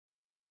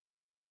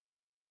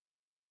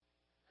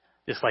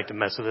Just like to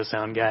mess with the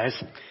sound, guys.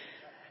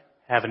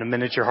 Having a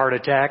miniature heart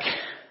attack.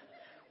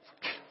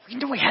 We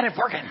knew we had it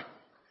working.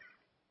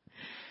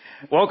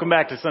 Welcome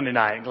back to Sunday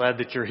night. Glad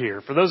that you're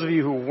here. For those of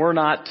you who were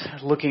not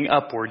looking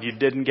upward, you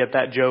didn't get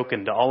that joke,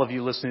 and to all of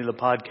you listening to the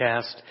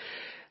podcast,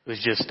 it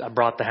was just, I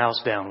brought the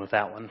house down with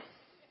that one.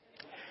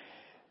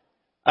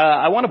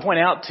 I want to point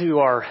out to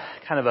our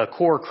kind of a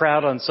core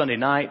crowd on Sunday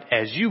night,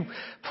 as you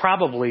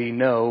probably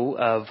know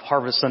of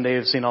Harvest Sunday,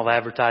 have seen all the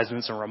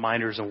advertisements and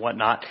reminders and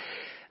whatnot.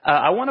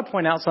 I want to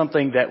point out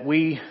something that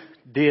we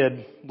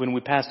did when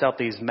we passed out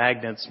these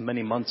magnets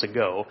many months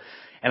ago.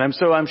 And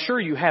I'm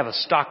sure you have a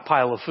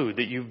stockpile of food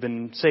that you've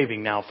been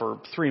saving now for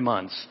 3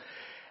 months.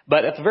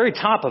 But at the very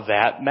top of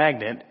that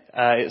magnet,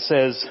 it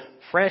says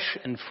fresh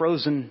and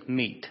frozen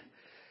meat.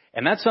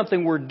 And that's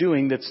something we're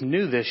doing that's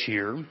new this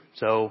year.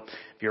 So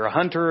if you're a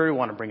hunter, you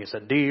want to bring us a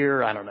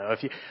deer, I don't know.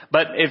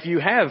 But if you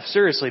have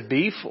seriously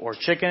beef or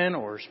chicken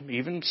or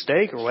even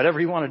steak or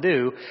whatever you want to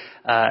do,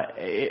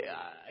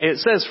 it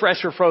says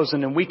fresh or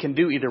frozen, and we can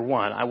do either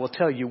one. I will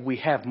tell you, we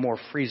have more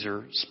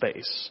freezer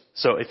space.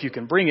 So if you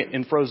can bring it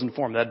in frozen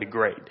form, that'd be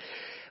great.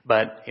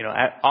 But,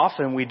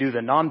 often we do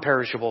the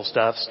non-perishable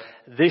stuffs.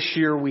 This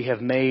year we have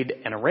made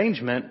an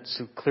arrangement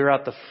to clear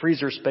out the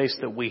freezer space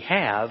that we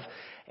have,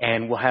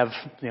 and we'll have,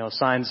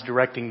 signs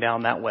directing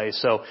down that way.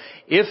 So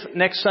if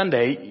next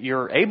Sunday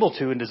you're able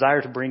to and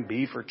desire to bring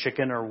beef or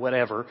chicken or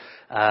whatever,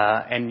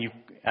 and you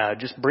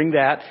just bring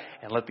that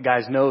and let the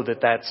guys know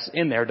that that's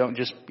in there. Don't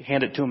just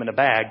hand it to them in a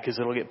bag, because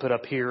it'll get put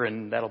up here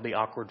and that'll be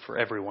awkward for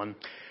everyone.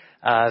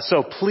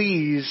 So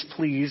please,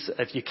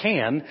 if you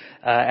can,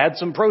 add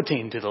some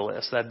protein to the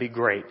list. That'd be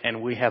great.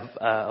 And we have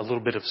a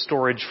little bit of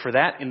storage for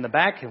that in the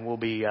back, and we'll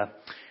be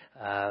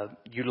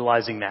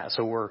utilizing that.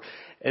 So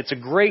it's a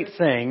great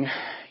thing.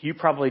 You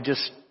probably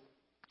just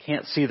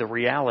can't see the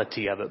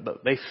reality of it,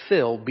 but they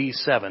fill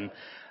B7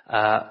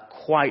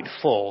 quite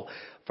full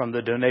from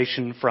the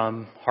donation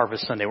from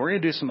Harvest Sunday. We're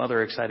going to do some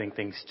other exciting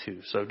things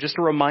too. So just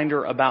a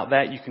reminder about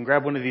that. You can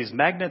grab one of these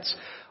magnets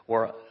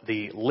or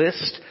the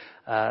list.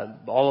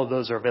 All of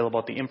those are available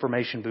at the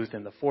information booth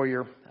in the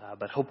foyer.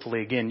 But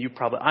hopefully, again,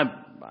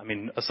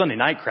 a Sunday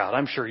night crowd,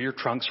 I'm sure your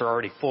trunks are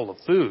already full of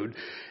food,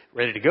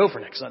 ready to go for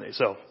next Sunday.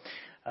 So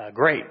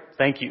great.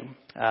 Thank you.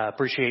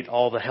 Appreciate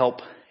all the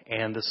help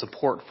and the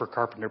support for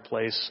Carpenter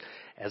Place,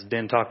 as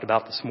Ben talked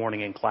about this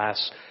morning in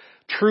class.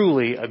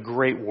 Truly a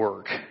great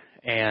work.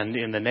 And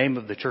in the name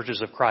of the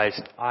Churches of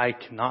Christ, I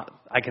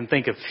can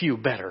think of few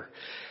better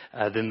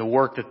than the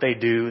work that they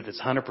do that's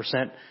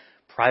 100%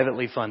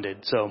 privately funded.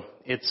 So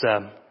it's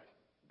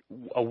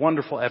a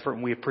wonderful effort,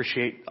 and we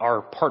appreciate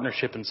our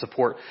partnership and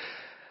support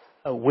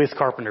with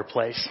Carpenter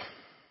Place.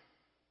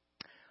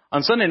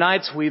 On Sunday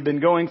nights, we've been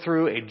going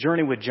through a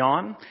journey with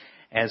John.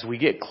 As we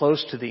get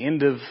close to the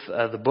end of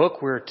the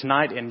book, we're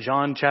tonight in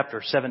John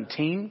chapter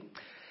 17.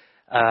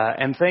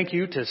 And thank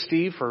you to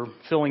Steve for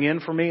filling in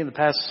for me in the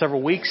past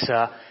several weeks.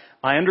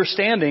 My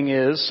understanding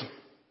is,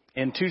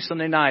 in 2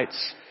 Sunday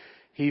nights,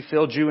 he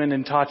filled you in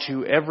and taught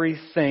you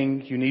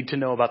everything you need to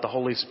know about the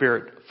Holy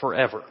Spirit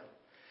forever.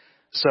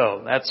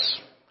 So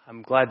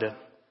I'm glad the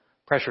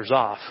pressure's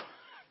off.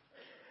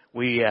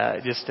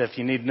 If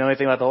you need to know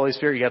anything about the Holy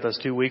Spirit, you got those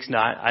 2 weeks.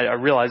 Now, I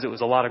realize it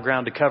was a lot of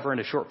ground to cover in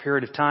a short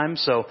period of time.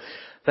 So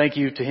thank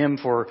you to him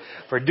for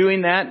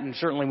doing that. And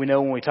certainly we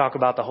know when we talk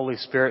about the Holy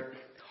Spirit,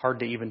 hard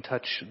to even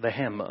touch the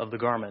hem of the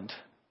garment.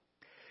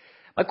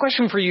 My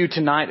question for you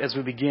tonight as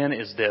we begin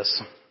is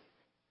this.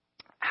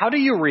 How do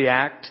you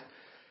react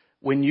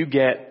when you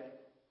get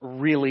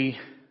really,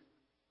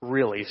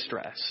 really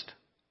stressed?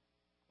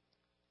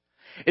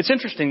 It's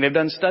interesting. They've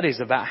done studies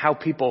about how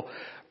people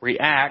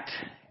react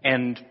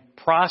and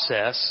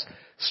process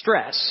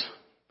stress.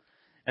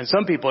 And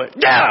some people,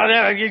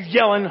 they're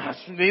yelling.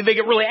 They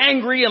get really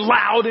angry and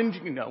loud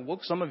and,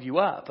 woke some of you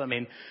up.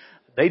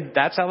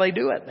 That's how they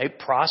do it. They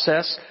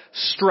process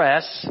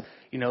stress.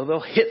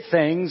 They'll hit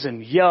things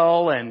and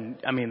yell, and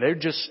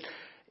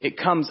it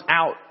comes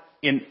out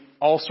in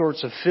all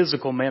sorts of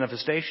physical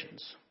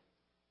manifestations.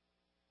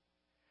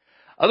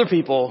 Other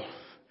people,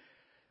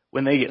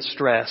 when they get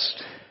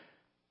stressed,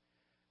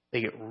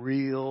 they get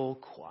real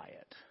quiet.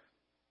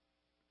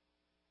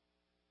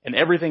 And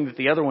everything that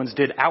the other ones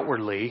did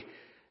outwardly,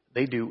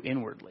 they do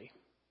inwardly.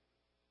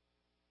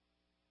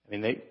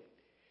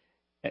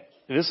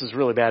 This is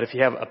really bad if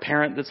you have a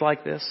parent that's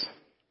like this,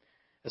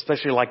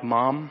 especially like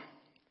mom.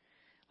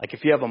 Like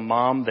if you have a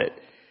mom that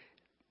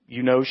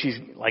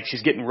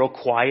she's getting real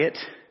quiet,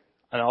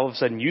 and all of a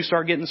sudden you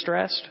start getting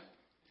stressed.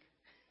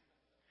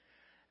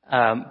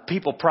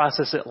 People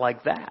process it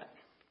like that.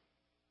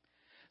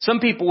 Some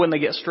people, when they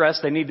get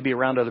stressed, they need to be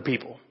around other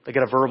people. They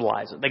got to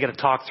verbalize it. They got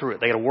to talk through it.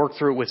 They got to work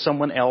through it with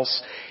someone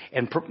else.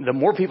 And the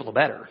more people, the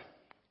better.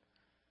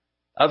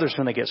 Others,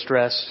 when they get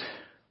stressed,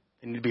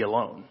 they need to be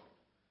alone.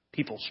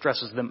 People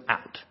stresses them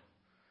out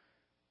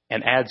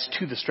and adds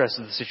to the stress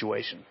of the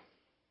situation.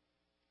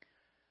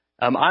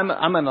 I'm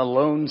an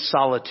alone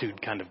solitude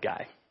kind of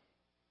guy.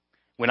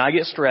 When I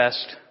get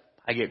stressed,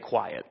 I get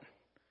quiet.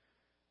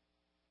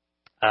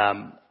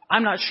 I'm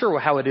not sure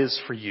how it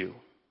is for you.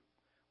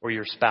 or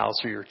your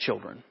spouse or your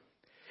children.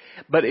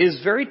 But it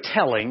is very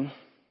telling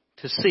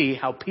to see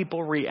how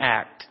people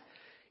react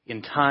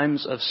in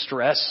times of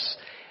stress,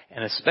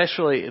 and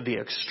especially the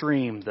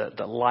extreme,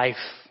 the life,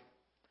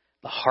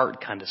 the heart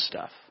kind of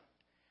stuff.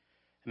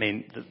 I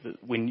mean,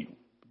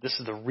 this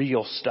is the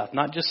real stuff,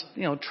 not just,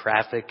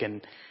 traffic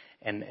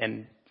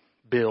and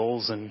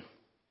bills and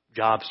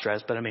job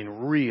stress, but I mean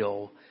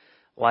real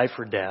life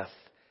or death,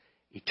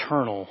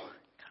 eternal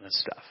kind of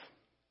stuff.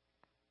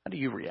 How do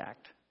you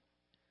react?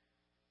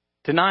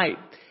 Tonight,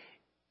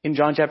 in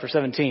John chapter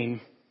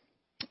 17,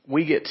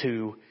 we get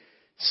to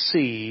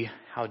see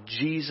how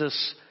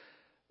Jesus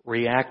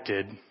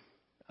reacted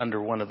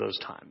under one of those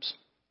times.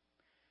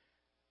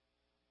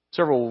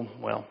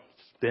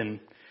 It's been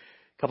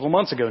a couple of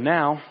months ago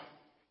now,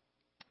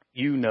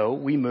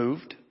 we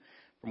moved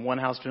from one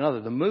house to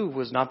another. The move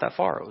was not that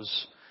far. It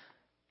was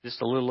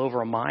just a little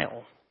over a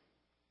mile.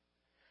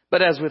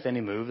 But as with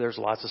any move, there's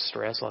lots of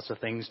stress, lots of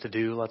things to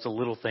do, lots of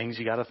little things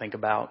you got to think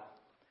about.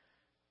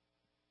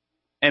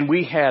 And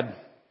we had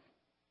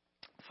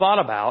thought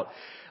about,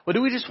 well,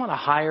 do we just want to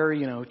hire,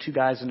 2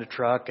 guys in a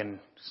truck and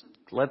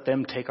let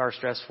them take our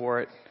stress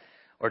for it?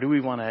 Or do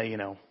we want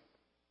to,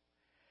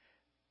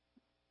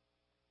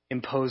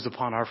 impose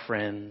upon our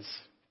friends,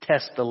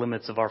 test the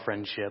limits of our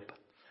friendship,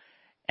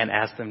 and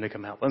ask them to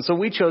come help? And so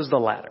we chose the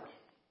latter.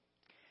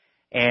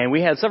 And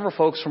we had several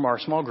folks from our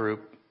small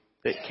group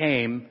that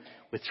came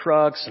with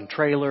trucks and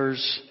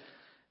trailers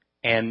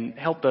and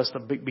helped us to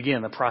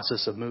begin the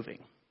process of moving.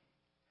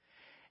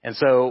 And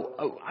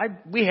so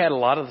we had a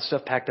lot of the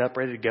stuff packed up,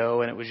 ready to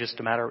go, and it was just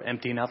a matter of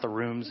emptying out the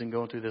rooms and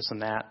going through this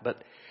and that.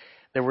 But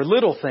there were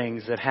little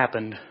things that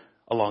happened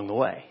along the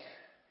way.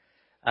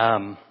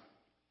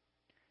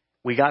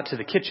 We got to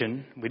the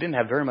kitchen. We didn't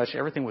have very much.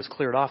 Everything was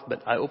cleared off,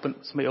 but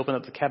somebody opened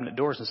up the cabinet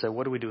doors and said,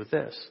 "What do we do with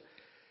this?"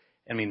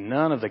 I mean,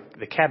 none of the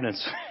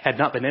cabinets had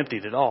not been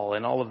emptied at all,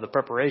 and all of the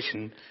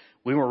preparation,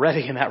 we weren't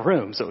ready in that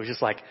room. So it was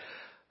just like,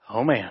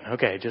 oh man,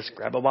 okay, just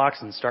grab a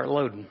box and start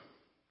loading.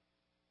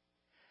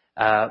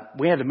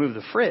 We had to move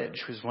the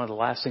fridge, which was one of the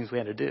last things we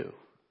had to do.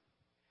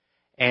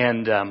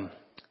 And,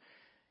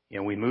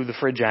 we moved the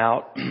fridge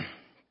out,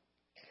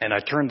 and I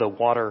turned the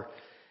water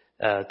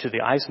to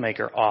the ice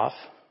maker off,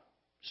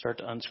 start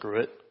to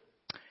unscrew it.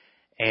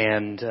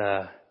 And,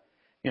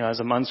 as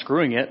I'm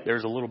unscrewing it,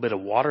 there's a little bit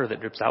of water that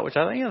drips out, which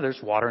I think,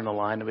 there's water in the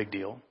line, no big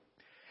deal.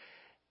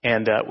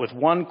 And with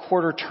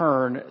 1/4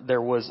 turn,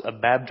 there was a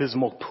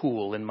baptismal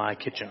pool in my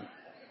kitchen.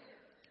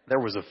 There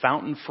was a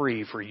fountain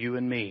free for you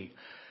and me.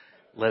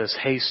 Let us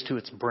haste to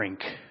its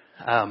brink.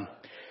 I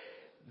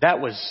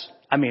was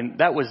at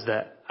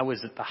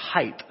the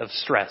height of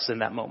stress in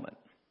that moment.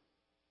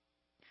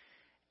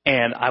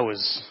 And I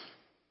was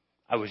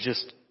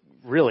just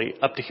really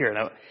up to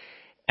here.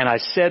 And I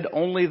said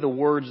only the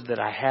words that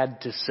I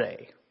had to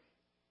say.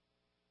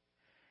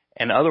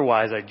 And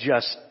otherwise, I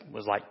just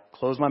was like,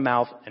 close my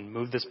mouth and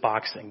move this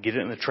box and get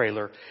it in the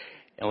trailer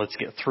and let's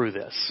get through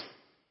this.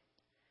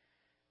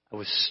 I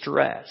was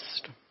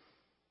stressed.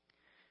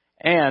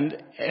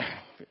 And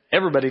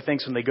everybody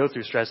thinks when they go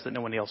through stress that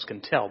no one else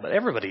can tell, but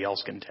everybody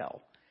else can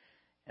tell.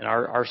 And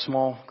our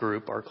small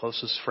group, our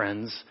closest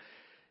friends,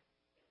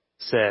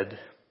 said,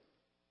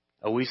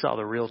 "Oh, we saw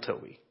the real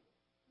Toby,"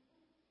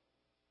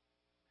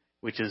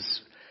 which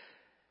is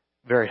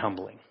very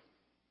humbling.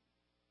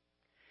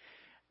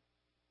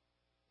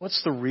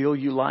 What's the real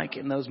you like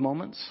in those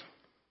moments?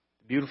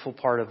 The beautiful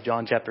part of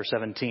John chapter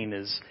 17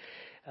 is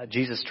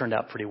Jesus turned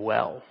out pretty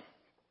well.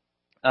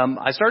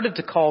 I started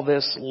to call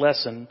this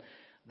lesson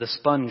the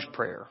sponge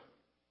prayer.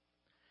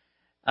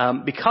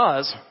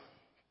 Because,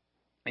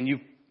 and you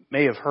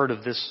may have heard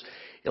of this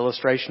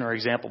illustration or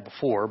example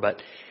before,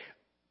 but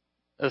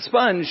a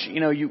sponge,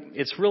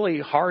 it's really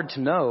hard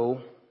to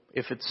know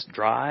if it's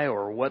dry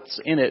or what's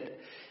in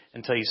it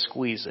until you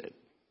squeeze it.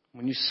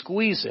 When you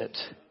squeeze it,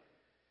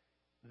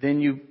 then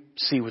you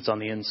see what's on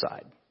the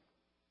inside.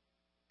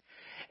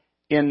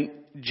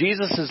 In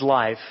Jesus'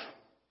 life,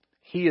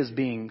 he is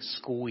being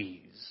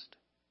squeezed.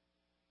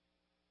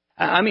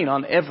 I mean,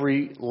 on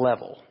every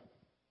level.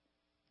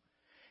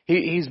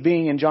 He's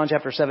being, in John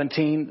chapter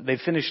 17, they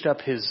finished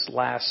up his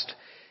last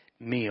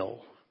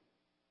meal.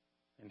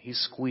 And he's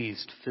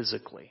squeezed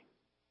physically.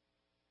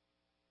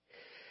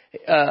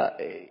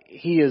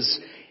 He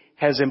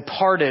has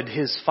imparted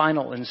his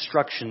final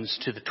instructions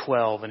to the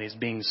 12, and he's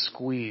being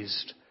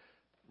squeezed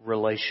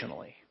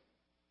relationally.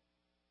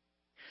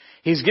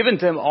 He's given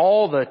them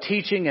all the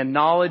teaching and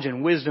knowledge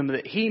and wisdom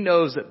that he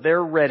knows that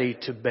they're ready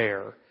to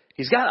bear.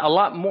 He's got a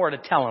lot more to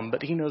tell them,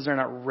 but he knows they're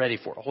not ready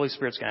for it. The Holy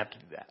Spirit's going to have to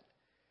do that.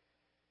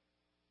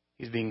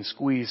 He's being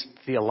squeezed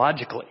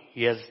theologically.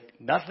 He has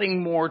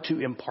nothing more to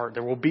impart.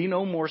 There will be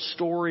no more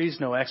stories,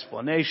 no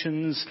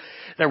explanations.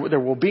 There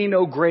will be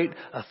no great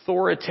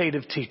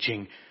authoritative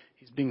teaching.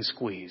 He's being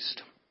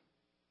squeezed.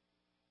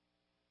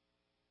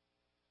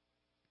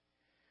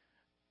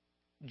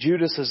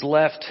 Judas is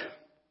left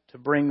to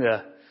bring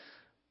the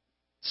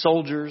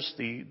soldiers.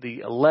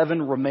 The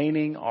 11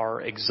 remaining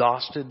are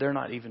exhausted. They're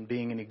not even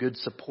being any good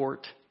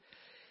support.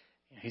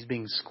 He's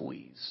being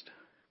squeezed.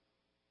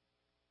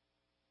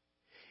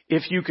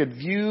 If you could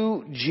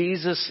view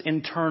Jesus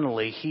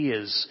internally, he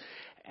is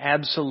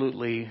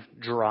absolutely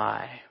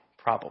dry,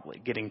 probably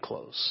getting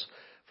close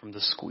from the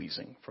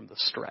squeezing, from the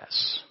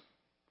stress.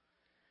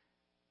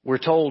 We're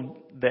told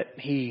that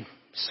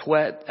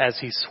as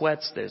he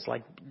sweats, there's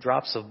like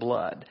drops of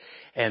blood.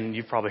 And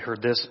you've probably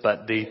heard this,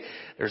 but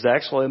there's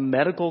actually a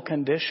medical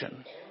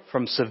condition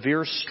from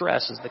severe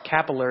stress as the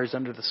capillaries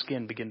under the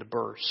skin begin to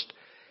burst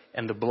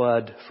and the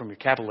blood from your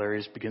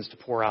capillaries begins to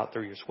pour out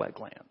through your sweat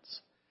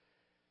glands.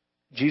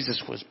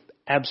 Jesus was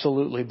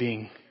absolutely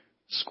being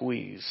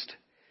squeezed.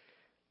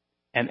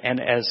 And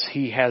as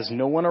he has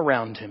no one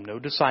around him, no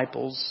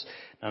disciples,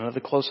 none of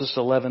the closest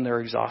 11,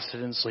 they're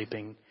exhausted and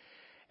sleeping,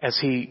 as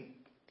he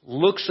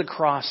looks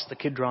across the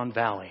Kidron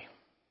Valley,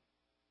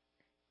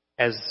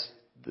 as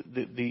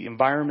the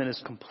environment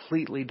is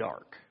completely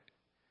dark,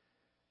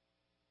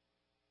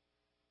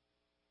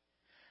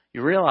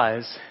 you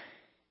realize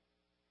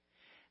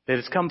that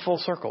it's come full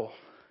circle.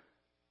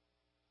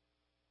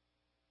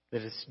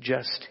 That it's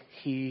just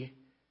he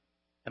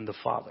and the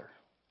Father.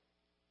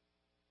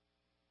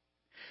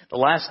 The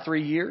last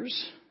 3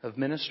 years of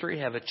ministry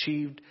have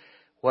achieved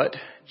what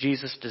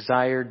Jesus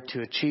desired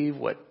to achieve,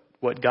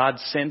 what God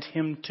sent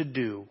him to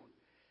do.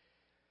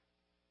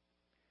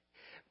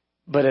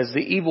 But as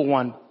the evil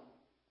one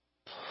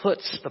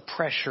puts the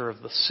pressure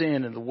of the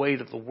sin and the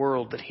weight of the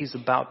world that he's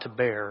about to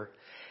bear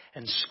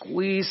and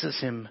squeezes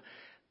him,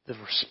 the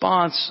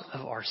response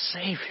of our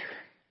Savior,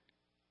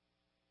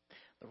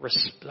 the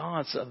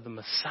response of the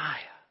Messiah,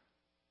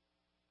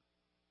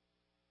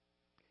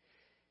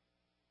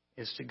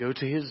 is to go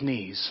to his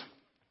knees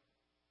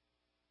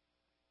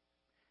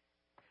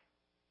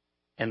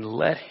and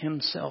let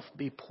himself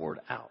be poured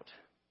out.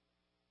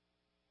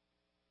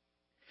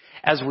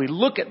 As we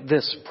look at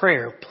this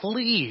prayer,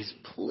 please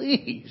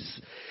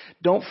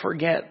don't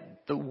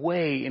forget the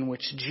way in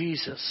which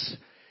Jesus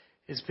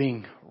is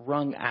being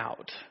wrung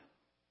out.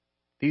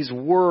 These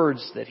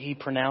words that he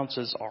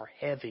pronounces are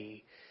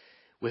heavy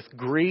with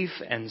grief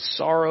and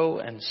sorrow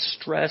and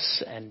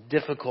stress and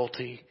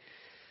difficulty.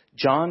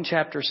 John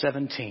chapter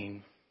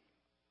 17,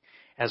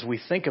 as we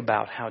think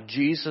about how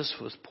Jesus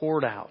was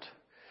poured out,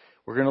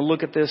 we're going to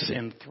look at this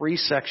in 3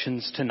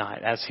 sections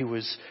tonight. As he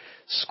was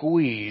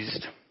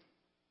squeezed,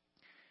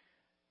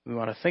 we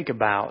want to think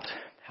about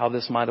how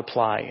this might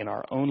apply in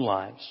our own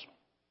lives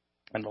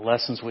and the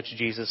lessons which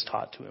Jesus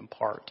taught to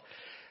impart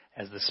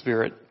as the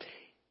Spirit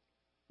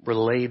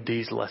relayed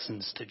these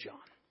lessons to John.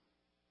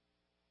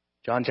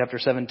 John chapter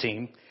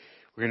 17,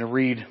 we're going to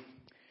read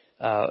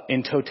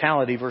in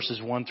totality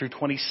verses 1 through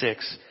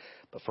 26.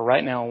 But for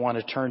right now, I want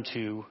to turn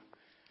to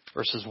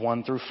verses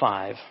 1 through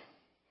 5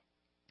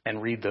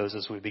 and read those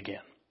as we begin.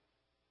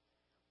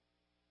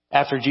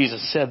 After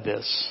Jesus said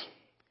this,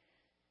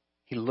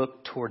 he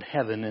looked toward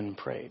heaven and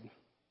prayed,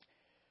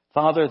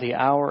 Father, the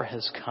hour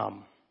has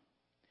come.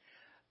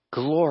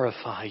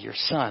 Glorify your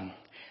Son,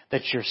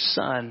 that your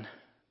Son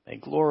may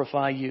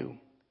glorify you.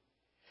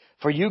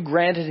 For you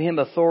granted him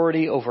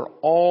authority over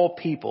all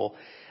people,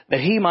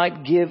 that he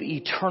might give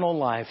eternal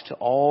life to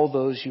all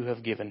those you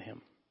have given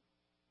him.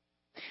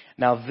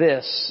 Now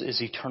this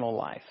is eternal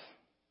life,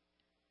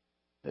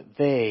 that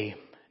they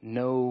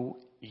know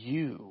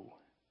you,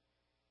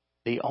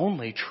 the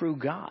only true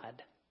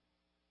God,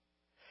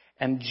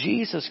 and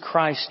Jesus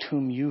Christ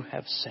whom you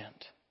have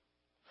sent.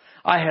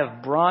 I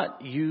have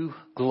brought you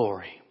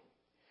glory.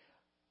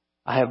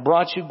 I have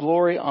brought you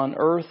glory on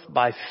earth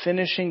by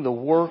finishing the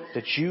work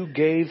that you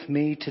gave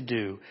me to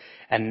do.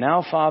 And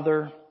now,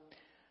 Father,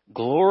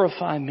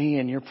 glorify me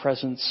in your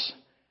presence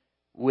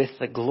with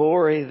the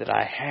glory that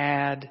I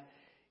had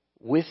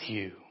with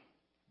you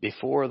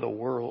before the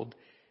world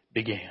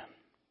began.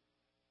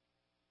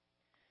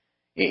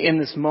 In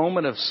this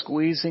moment of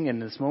squeezing, in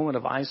this moment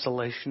of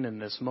isolation, in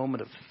this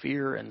moment of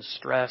fear and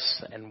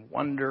stress and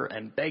wonder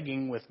and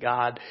begging with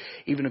God,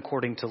 even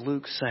according to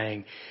Luke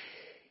saying,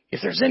 if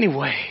there's any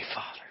way,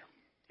 Father,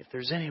 if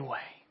there's any way,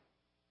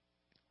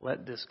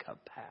 let this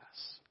cup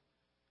pass.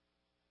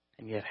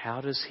 And yet,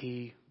 how does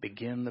he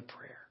begin the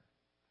prayer?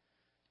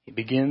 He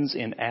begins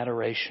in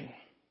adoration.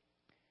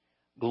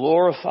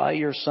 Glorify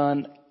your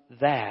Son,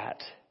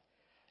 that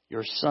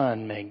your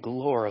Son may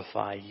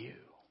glorify you.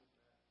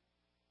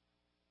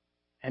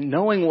 And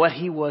knowing what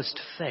he was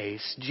to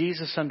face,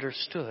 Jesus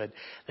understood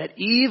that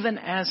even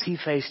as he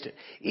faced it,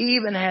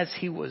 even as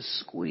he was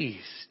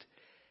squeezed,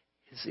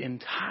 his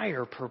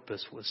entire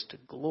purpose was to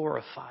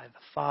glorify the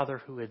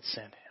Father who had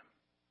sent him.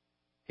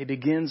 He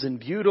begins in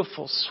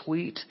beautiful,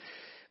 sweet,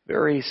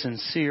 very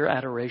sincere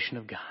adoration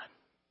of God.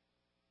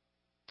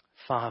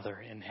 Father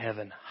in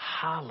heaven,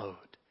 hallowed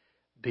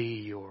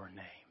be your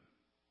name.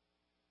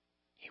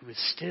 He was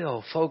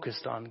still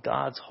focused on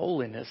God's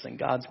holiness and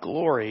God's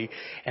glory,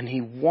 and he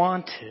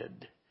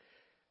wanted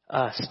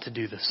us to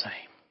do the same.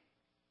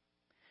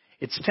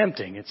 It's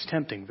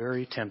tempting,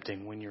 very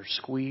tempting when you're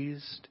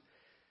squeezed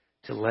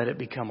to let it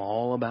become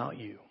all about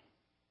you.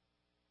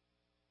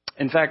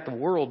 In fact, the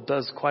world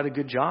does quite a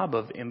good job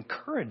of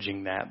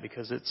encouraging that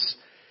because it's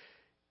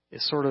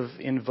sort of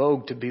in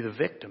vogue to be the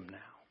victim now.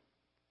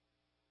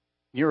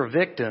 You're a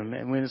victim,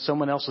 and when it's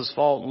someone else's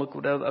fault, and look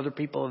what other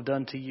people have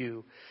done to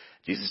you.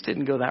 Jesus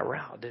didn't go that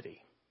route, did he?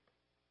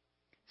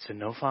 He said,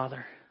 no,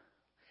 Father,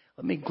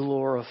 let me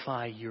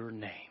glorify your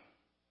name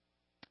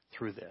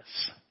through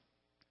this.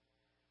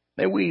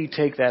 May we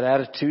take that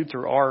attitude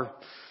through our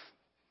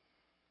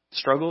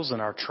struggles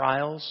and our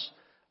trials,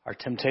 our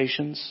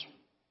temptations,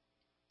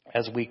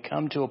 as we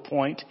come to a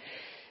point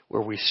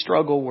where we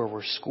struggle, where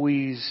we're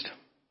squeezed.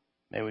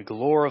 May we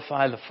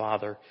glorify the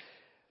Father,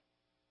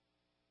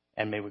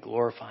 and may we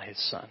glorify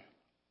His Son.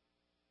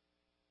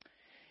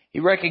 He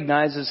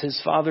recognizes His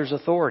Father's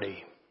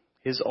authority,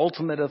 His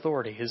ultimate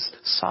authority, His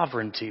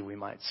sovereignty, we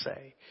might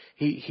say.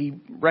 He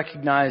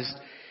recognized,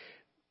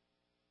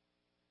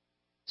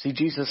 see,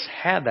 Jesus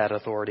had that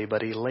authority,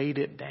 but He laid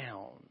it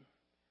down.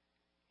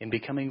 In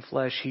becoming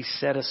flesh, He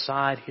set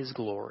aside His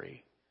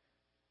glory.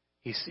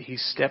 He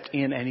stepped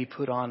in and He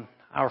put on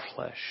our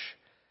flesh.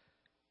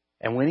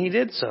 And when He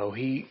did so,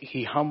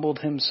 He humbled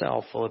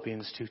Himself,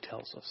 Philippians 2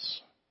 tells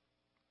us.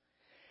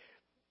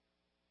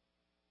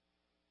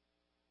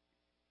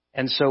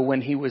 And so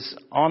when He was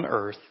on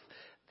earth,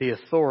 the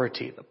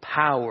authority, the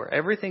power,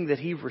 everything that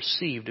He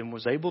received and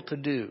was able to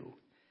do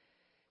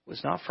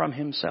was not from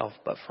Himself,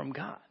 but from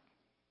God.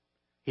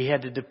 He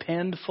had to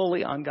depend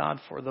fully on God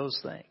for those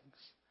things.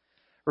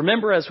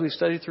 Remember, as we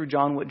studied through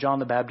John, what John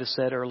the Baptist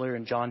said earlier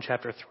in John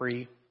chapter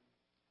 3?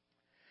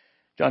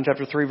 John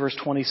chapter 3, verse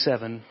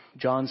 27,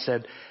 John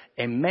said,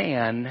 a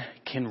man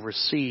can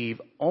receive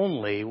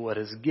only what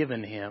is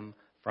given him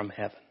from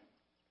heaven.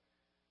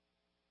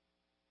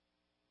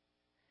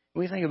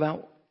 We think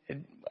about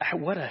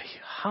what a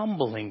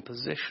humbling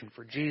position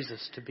for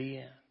Jesus to be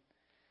in.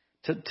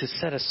 To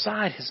set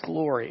aside His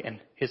glory and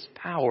His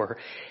power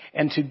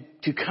and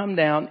to come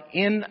down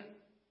in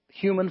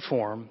human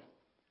form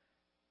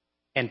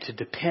and to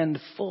depend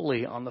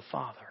fully on the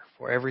Father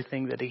for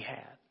everything that He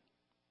had.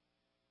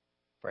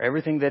 For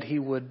everything that He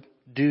would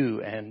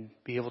do and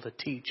be able to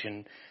teach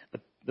and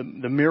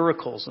the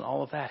miracles and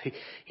all of that.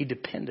 He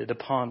depended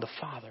upon the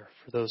Father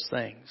for those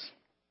things.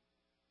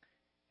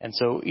 And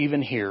so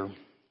even here,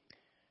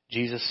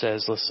 Jesus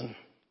says, listen,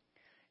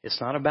 it's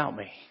not about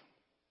me.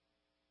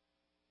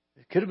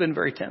 It could have been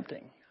very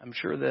tempting. I'm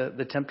sure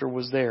the tempter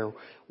was there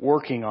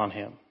working on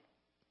Him.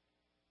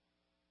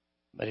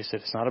 But He said,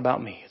 it's not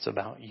about me, it's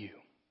about you.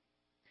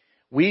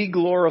 We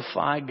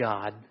glorify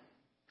God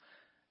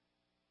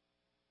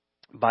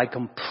by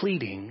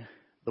completing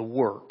the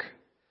work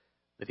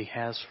that He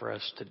has for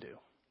us to do.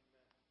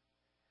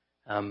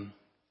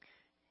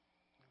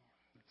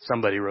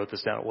 Somebody wrote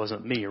this down. It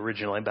wasn't me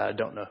originally, but I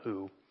don't know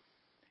who.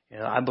 You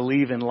know, I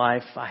believe in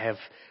life. I have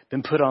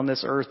been put on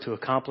this earth to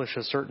accomplish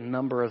a certain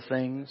number of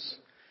things.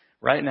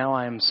 Right now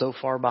I am so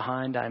far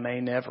behind I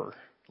may never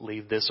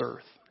leave this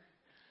earth.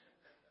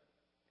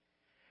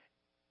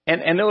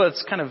 And though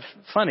it's kind of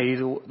funny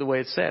the way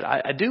it's said,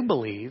 I do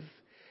believe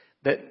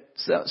that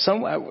at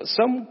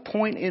some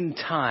point in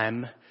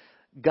time,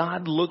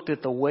 God looked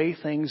at the way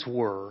things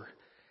were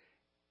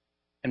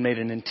and made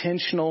an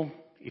intentional,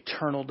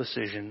 eternal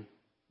decision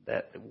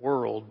that the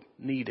world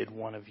needed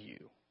one of you.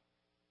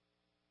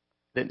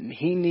 That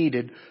He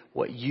needed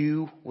what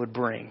you would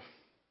bring.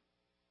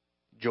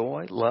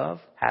 Joy,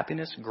 love,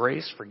 happiness,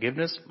 grace,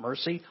 forgiveness,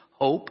 mercy,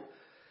 hope.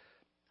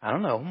 I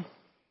don't know.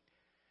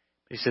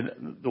 He said,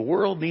 the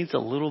world needs a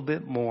little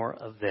bit more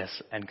of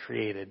this and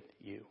created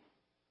you.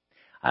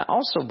 I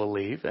also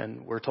believe,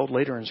 and we're told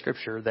later in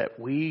Scripture, that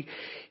we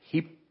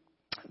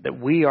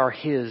are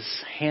His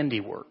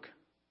handiwork,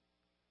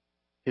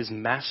 His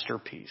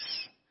masterpiece,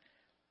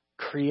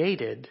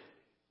 created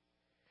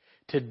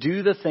to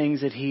do the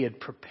things that He had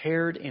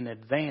prepared in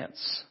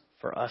advance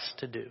for us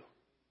to do.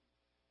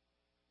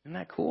 Isn't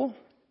that cool?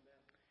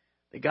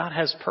 That God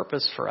has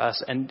purpose for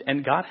us, and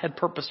God had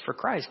purpose for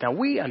Christ. Now,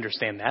 we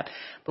understand that,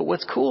 but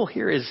what's cool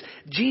here is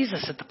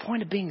Jesus, at the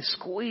point of being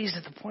squeezed,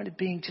 at the point of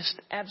being just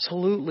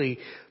absolutely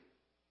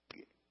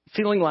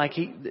feeling like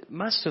He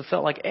must have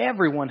felt like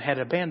everyone had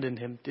abandoned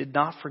Him, did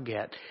not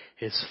forget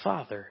His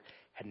Father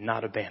had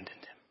not abandoned Him.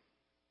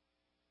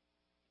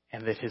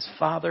 And that His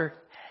Father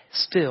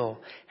still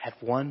had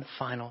one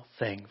final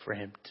thing for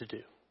Him to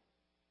do,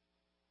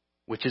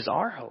 which is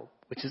our hope,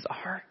 which is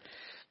our...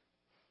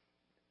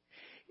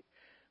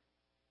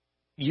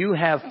 You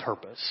have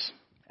purpose,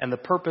 and the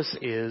purpose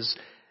is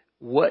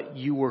what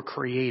you were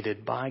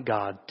created by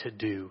God to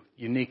do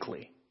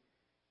uniquely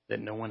that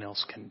no one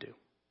else can do.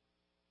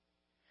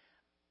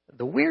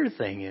 The weird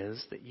thing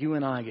is that you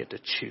and I get to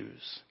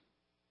choose.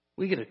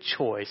 We get a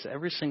choice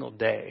every single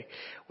day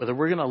whether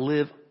we're going to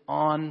live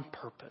on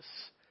purpose,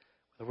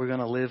 whether we're going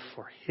to live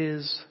for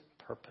His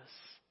purpose,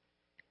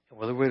 and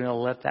whether we're going to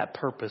let that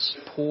purpose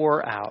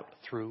pour out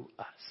through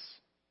us.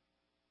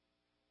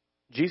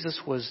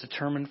 Jesus was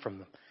determined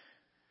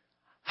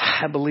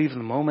I believe, the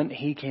moment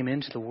He came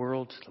into the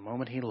world to the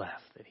moment He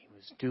left, that He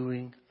was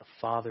doing the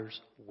Father's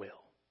will.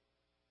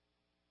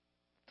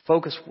 The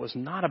focus was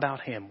not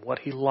about Him, what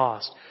He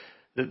lost,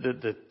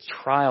 the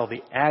trial,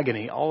 the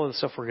agony, all of the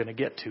stuff we're going to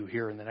get to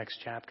here in the next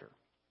chapter.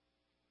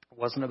 It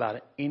wasn't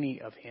about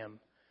any of Him.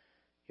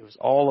 It was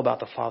all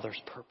about the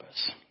Father's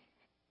purpose.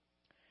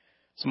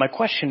 So my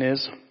question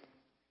is,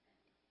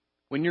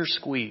 when you're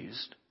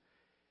squeezed,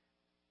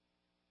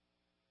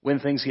 when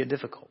things get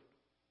difficult,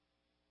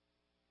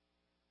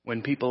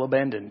 when people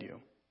abandon you,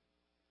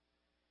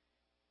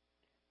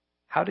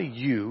 how do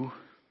you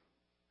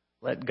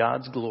let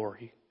God's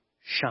glory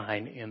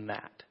shine in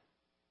that?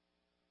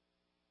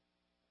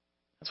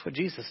 That's what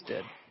Jesus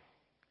did.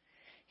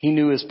 He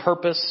knew his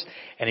purpose,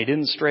 and he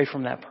didn't stray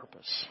from that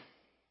purpose.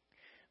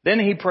 Then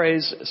he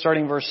prays,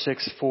 starting verse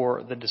 6,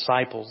 for the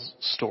disciples'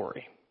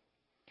 story.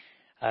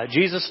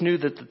 Jesus knew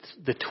that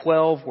the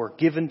 12 were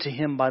given to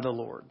him by the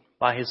Lord,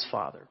 by his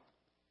Father.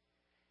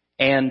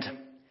 And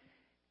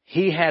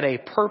he had a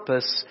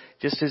purpose,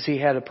 just as he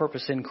had a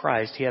purpose in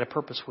Christ, he had a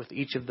purpose with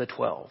each of the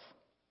 12.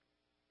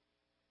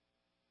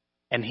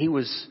 And he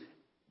was,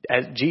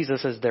 as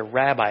Jesus as their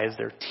rabbi, as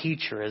their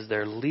teacher, as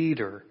their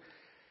leader,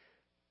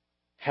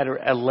 had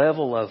a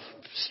level of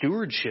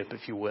stewardship,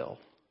 if you will,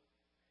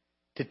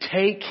 to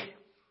take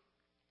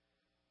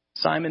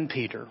Simon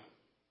Peter,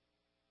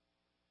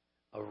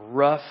 a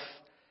rough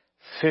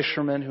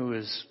fisherman who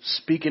is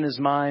speaking his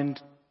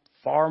mind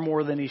far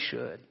more than he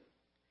should,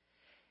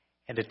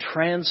 and to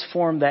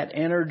transform that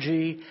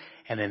energy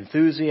and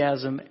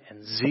enthusiasm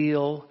and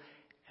zeal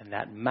and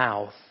that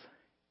mouth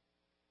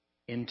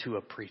into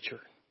a preacher.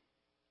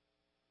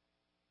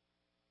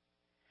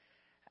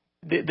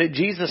 That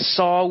Jesus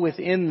saw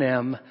within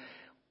them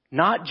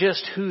not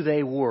just who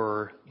they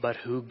were, but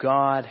who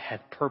God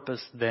had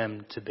purposed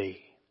them to be.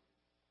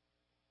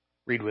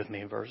 Read with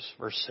me verse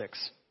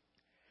 6.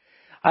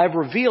 I have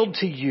revealed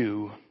to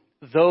you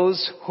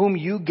those whom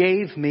you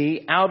gave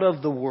me out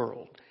of the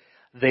world.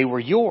 They were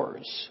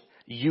yours.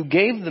 You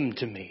gave them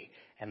to me,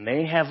 and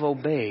they have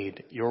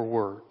obeyed your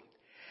word.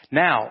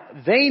 Now,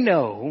 they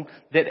know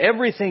that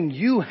everything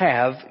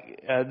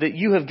that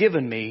you have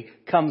given me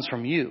comes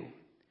from you.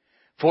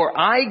 For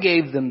I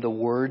gave them the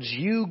words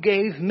you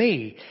gave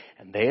me,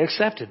 and they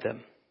accepted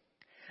them.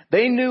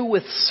 They knew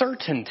with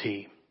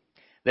certainty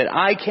that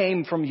I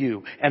came from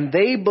you, and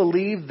they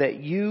believe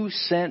that you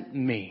sent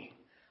me.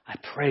 I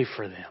pray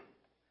for them.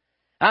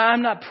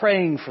 I'm not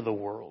praying for the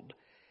world,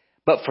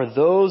 but for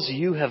those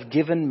you have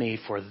given me,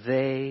 for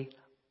they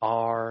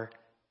are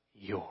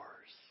yours.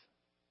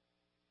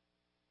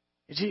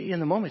 In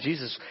the moment,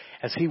 Jesus,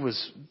 as he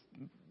was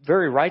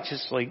very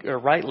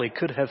rightly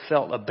could have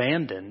felt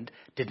abandoned,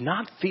 did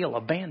not feel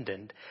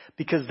abandoned,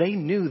 because they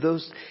knew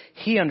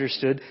he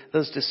understood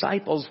those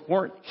disciples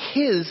weren't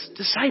his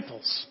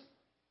disciples.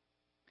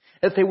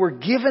 That they were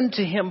given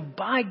to him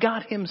by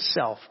God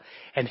himself.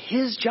 And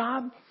his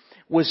job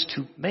was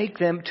to make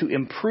them, to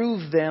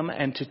improve them,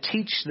 and to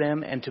teach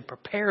them, and to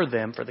prepare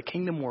them for the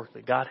kingdom work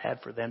that God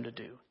had for them to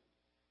do.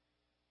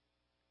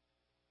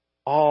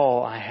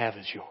 All I have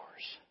is yours.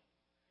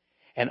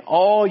 And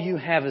all you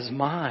have is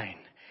mine.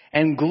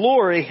 And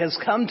glory has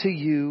come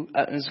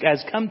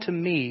to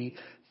me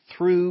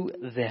through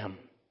them.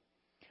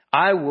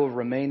 I will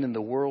remain in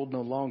the world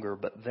no longer,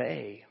 but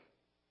they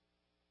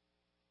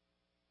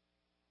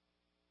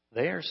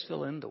are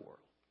still in the world.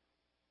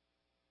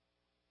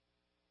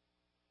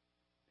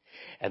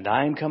 And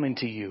I am coming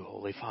to you,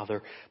 Holy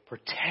Father,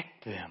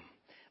 protect them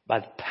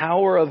by the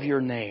power of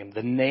your name,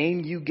 the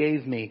name you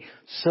gave me,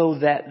 so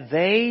that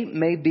they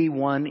may be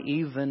one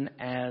even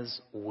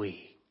as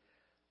we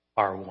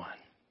are one.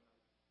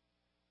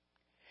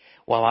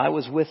 While I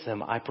was with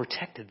them, I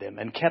protected them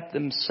and kept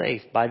them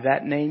safe by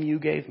that name you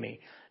gave me.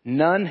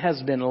 None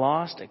has been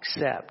lost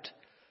except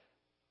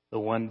the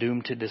one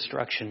doomed to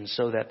destruction,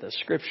 so that the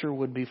scripture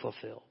would be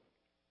fulfilled.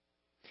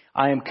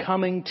 I am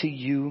coming to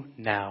you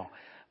now,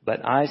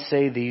 but I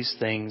say these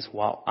things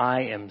while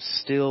I am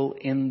still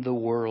in the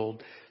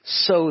world,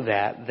 so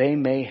that they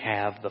may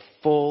have the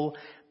full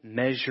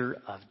measure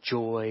of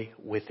joy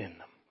within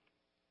them.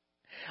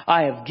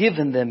 I have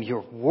given them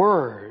your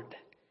word,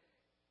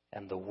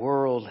 and the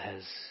world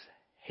has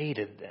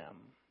hated them.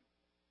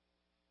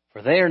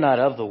 For they are not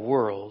of the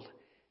world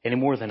any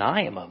more than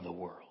I am of the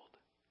world.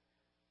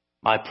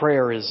 My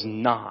prayer is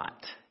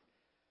not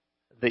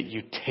that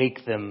you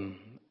take them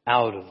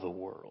out of the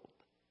world,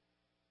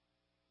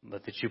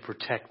 but that you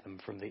protect them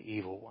from the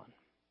evil one.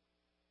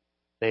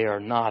 They are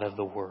not of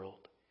the world,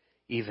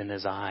 even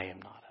as I am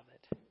not of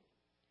it.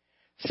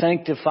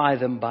 Sanctify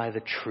them by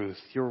the truth.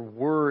 Your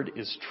word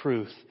is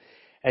truth.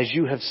 As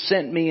you have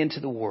sent me into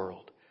the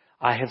world,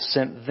 I have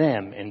sent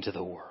them into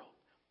the world.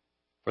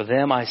 For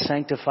them I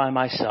sanctify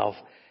myself,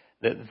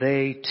 that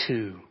they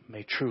too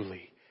may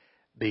truly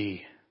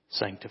be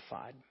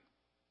sanctified.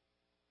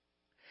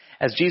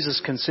 As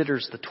Jesus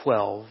considers the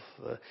 12,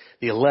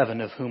 the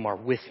 11 of whom are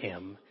with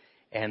him,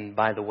 and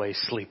by the way,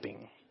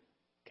 sleeping.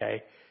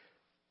 Okay?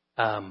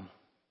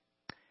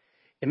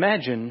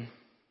 Imagine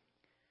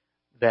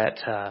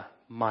that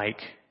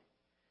Mike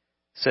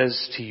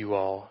says to you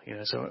all,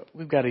 so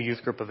we've got a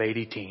youth group of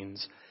 80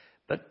 teens,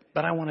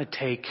 but I want to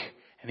take,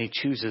 and he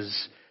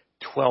chooses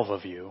 12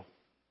 of you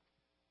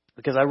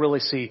because I really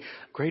see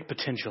great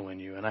potential in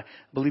you, and I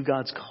believe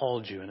God's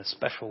called you in a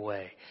special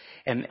way.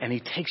 And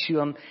He takes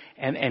you on,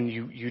 and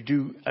you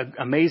do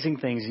amazing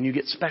things, and you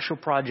get special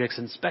projects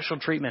and special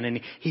treatment,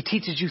 and He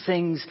teaches you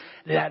things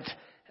that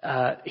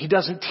He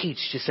doesn't teach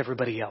just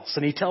everybody else.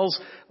 And He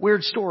tells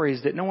weird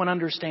stories that no one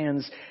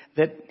understands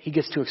that He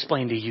gets to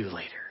explain to you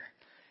later.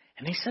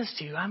 And He says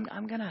to you, I'm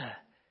gonna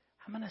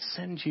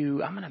send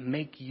you, I'm gonna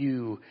make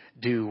you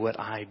do what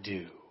I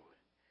do.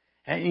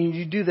 And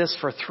you do this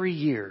for 3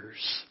 years.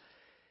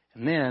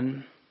 And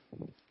then,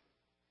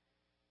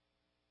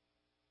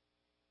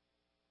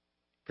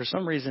 for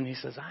some reason, He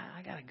says,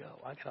 I gotta go.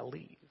 I gotta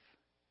leave.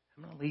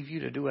 I'm gonna leave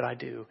you to do what I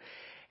do.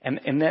 And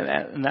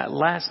then that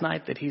last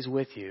night that He's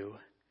with you,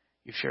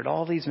 you've shared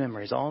all these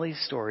memories, all these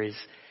stories,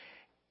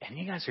 and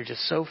you guys are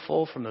just so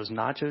full from those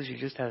nachos you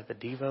just had at the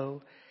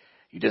Devo.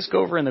 You just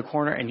go over in the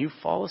corner and you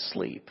fall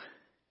asleep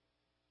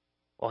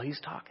while He's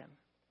talking.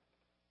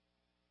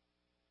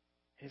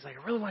 He's like,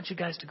 I really want you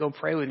guys to go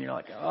pray with me. And you're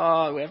like,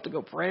 oh, we have to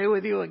go pray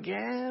with you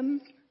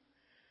again?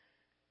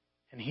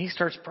 And He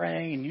starts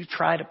praying, and you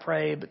try to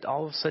pray, but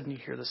all of a sudden you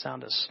hear the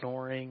sound of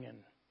snoring. And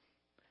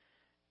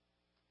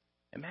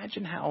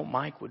imagine how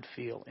Mike would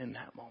feel in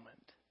that moment.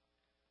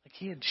 Like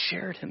he had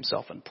shared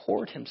himself and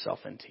poured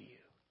himself into you.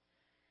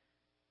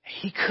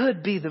 He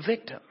could be the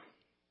victim,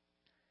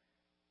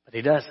 but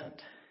He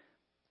doesn't.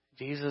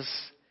 Jesus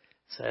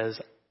says,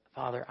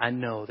 Father, I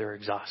know they're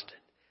exhausted.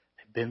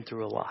 They've been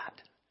through a lot.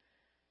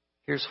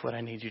 Here's what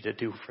I need you to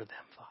do for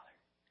them, Father.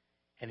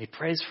 And He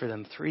prays for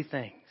them 3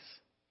 things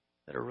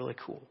that are really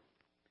cool.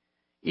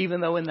 Even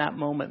though in that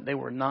moment they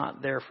were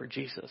not there for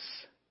Jesus,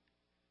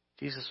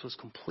 Jesus was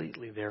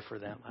completely there for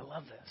them. I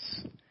love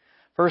this.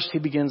 First, He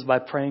begins by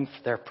praying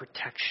for their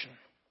protection.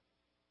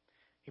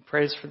 He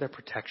prays for their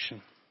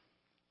protection.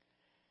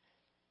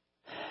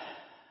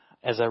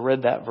 As I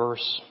read that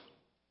verse,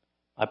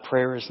 my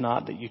prayer is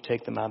not that you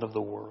take them out of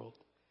the world,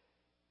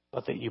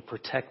 but that you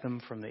protect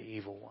them from the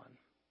evil one.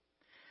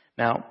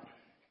 Now,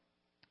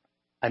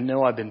 I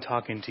know I've been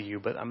talking to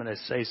you, but I'm going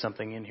to say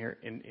something in here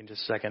in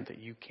just a second that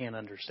you can't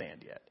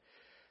understand yet.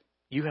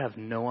 You have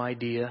no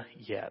idea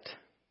yet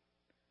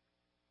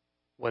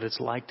what it's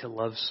like to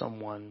love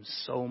someone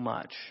so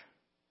much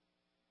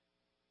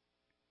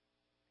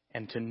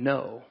and to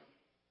know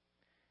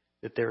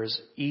that there is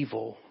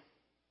evil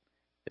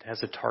that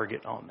has a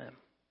target on them,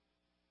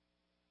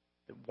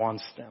 that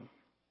wants them,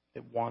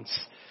 that wants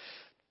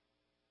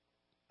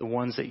the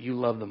ones that you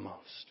love the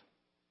most.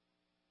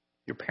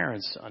 Your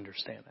parents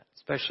understand that,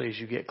 especially as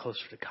you get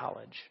closer to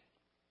college.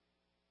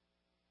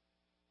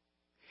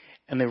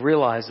 And they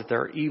realize that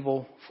there are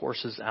evil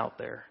forces out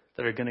there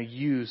that are going to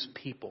use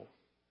people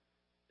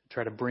to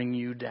try to bring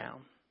you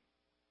down.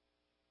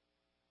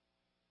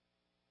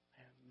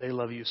 And they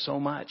love you so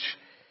much,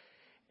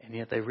 and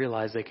yet they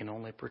realize they can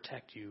only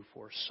protect you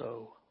for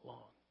so long.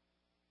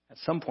 At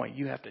some point,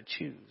 you have to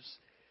choose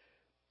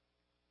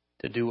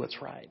to do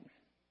what's right.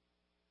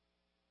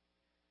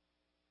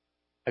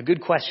 A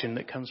good question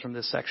that comes from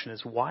this section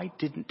is, why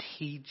didn't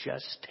He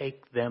just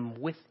take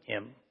them with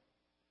Him?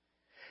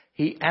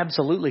 He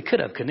absolutely could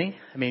have, couldn't He?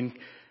 I mean,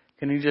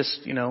 can He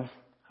just, all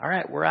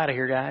right, we're out of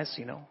here, guys,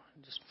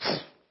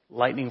 just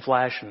lightning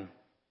flash and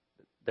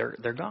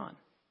they're gone.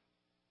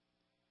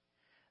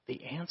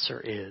 The answer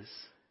is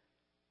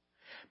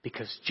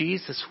because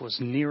Jesus was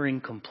nearing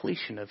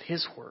completion of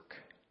His work,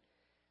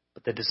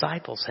 but the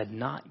disciples had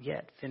not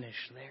yet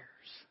finished theirs.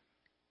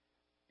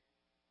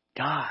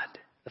 God,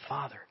 the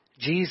Father,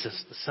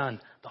 Jesus, the Son,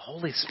 the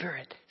Holy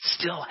Spirit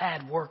still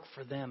had work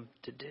for them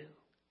to do.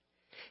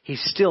 He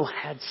still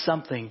had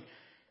something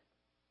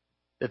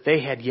that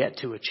they had yet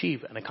to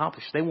achieve and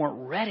accomplish. They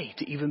weren't ready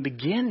to even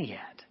begin yet.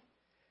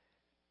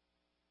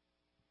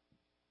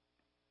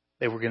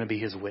 They were going to be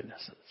His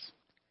witnesses.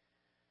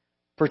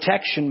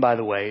 Protection, by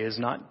the way, is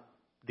not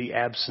the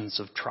absence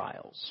of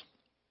trials.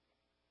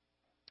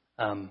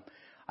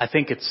 I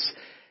think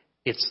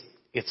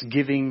it's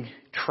giving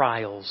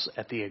trials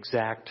at the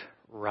exact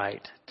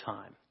right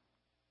time.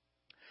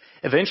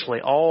 Eventually,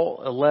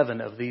 all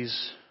 11 of these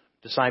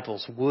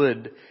disciples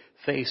would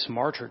face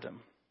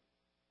martyrdom.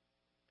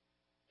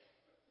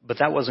 But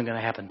that wasn't going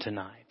to happen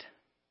tonight.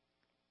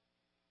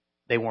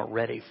 They weren't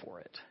ready for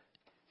it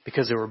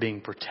because they were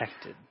being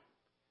protected.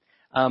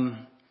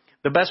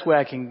 The best way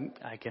I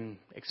can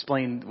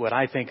explain what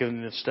I think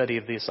in the study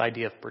of this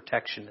idea of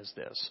protection is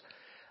this.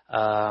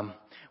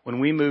 When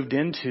we moved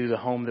into the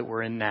home that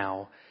we're in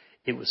now,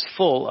 it was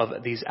full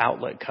of these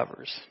outlet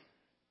covers.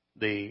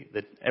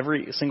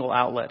 Every single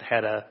outlet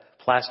had a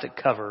plastic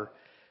cover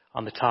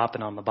on the top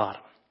and on the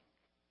bottom.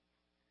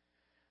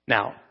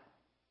 Now,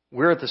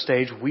 we're at the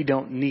stage we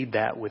don't need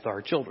that with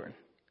our children.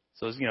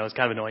 So, it's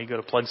kind of annoying. You go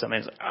to plug something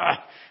and it's like,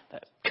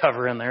 that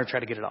cover in there, try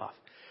to get it off.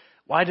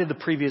 Why did the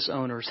previous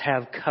owners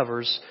have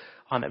covers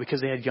on that? Because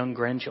they had young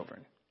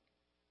grandchildren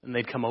and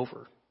they'd come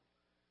over.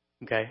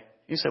 Okay?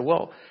 You say,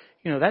 well,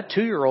 that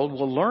 2-year-old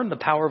will learn the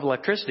power of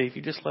electricity if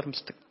you just let them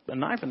stick a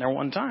knife in there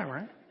one time,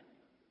 right?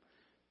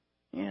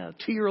 Yeah, a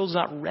 2-year-old's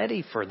not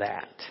ready for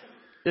that.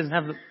 Doesn't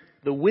have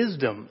the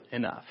wisdom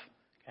enough.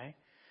 Okay?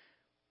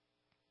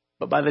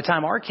 But by the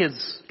time our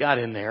kids got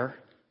in there,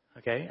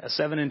 okay, a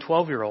 7 and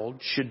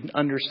 12-year-old should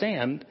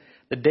understand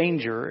the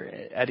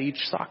danger at each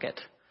socket.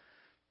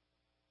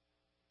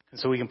 And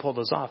so we can pull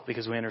those off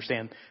because we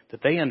understand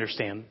that they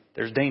understand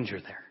there's danger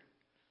there.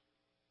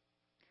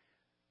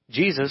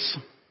 Jesus,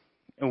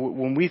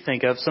 when we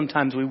think of,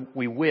 sometimes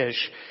we wish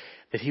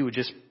that he would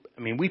just,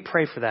 we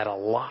pray for that a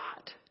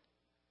lot.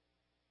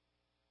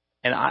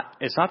 And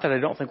it's not that I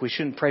don't think we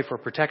shouldn't pray for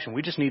protection.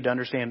 We just need to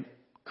understand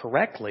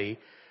correctly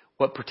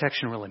what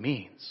protection really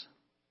means.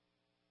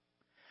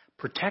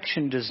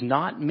 Protection does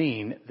not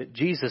mean that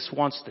Jesus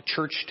wants the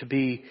church to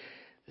be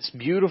this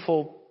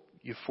beautiful,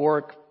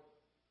 euphoric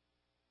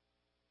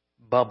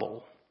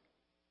bubble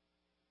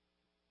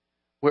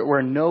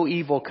where no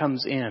evil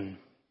comes in.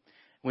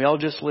 We all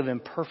just live in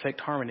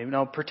perfect harmony.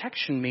 No,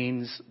 protection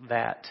means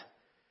that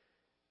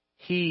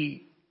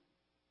he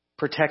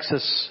protects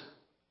us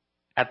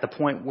at the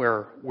point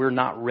where we're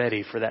not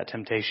ready for that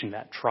temptation,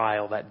 that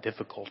trial, that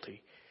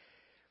difficulty.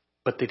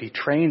 But that he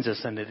trains us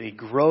and that he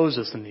grows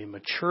us and he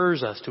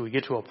matures us till we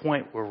get to a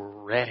point where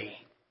we're ready.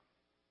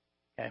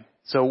 Okay?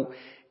 So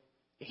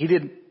he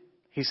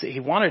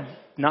wasn't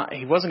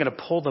going to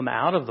pull them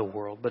out of the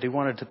world, but he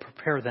wanted to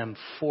prepare them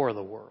for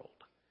the world.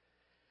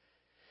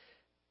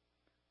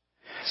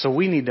 So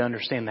we need to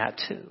understand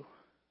that too.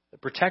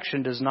 That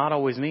protection does not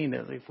always mean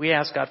that if we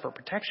ask God for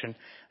protection,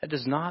 that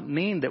does not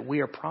mean that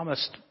we are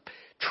promised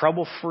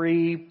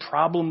trouble-free,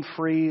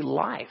 problem-free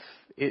life.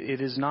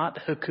 It is not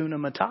Hakuna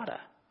Matata.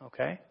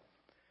 Okay?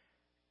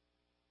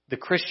 The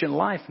Christian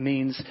life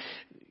means,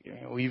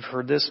 we've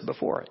heard this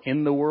before,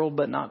 in the world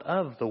but not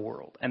of the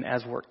world. And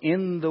as we're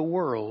in the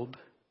world,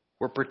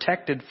 we're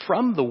protected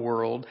from the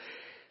world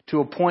to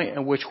a point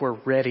in which we're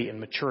ready and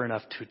mature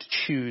enough to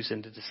choose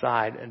and to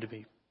decide and to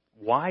be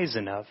wise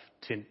enough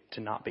to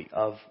not be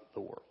of the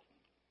world.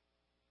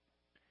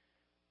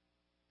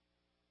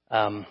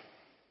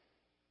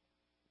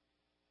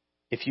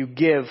 If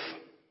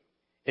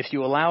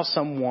you allow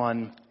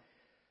someone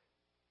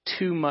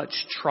too much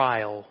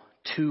trial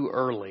too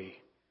early,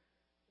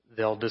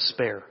 they'll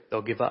despair.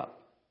 They'll give up.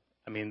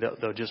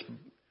 They'll just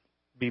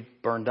be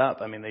burned up.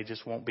 They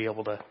just won't be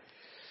able to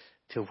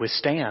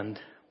withstand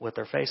what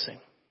they're facing.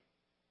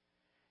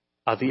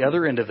 At the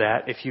other end of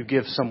that, if you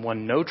give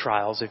someone no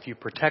trials, if you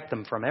protect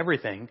them from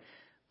everything,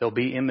 they'll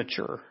be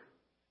immature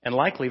and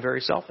likely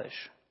very selfish.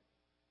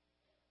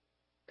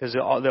 Because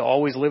they'll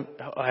always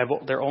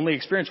their only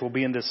experience will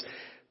be in this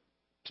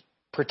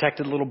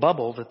protected little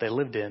bubble that they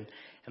lived in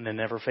and then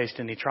never faced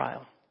any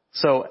trial.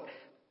 So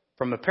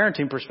from a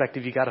parenting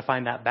perspective, you got to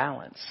find that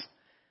balance.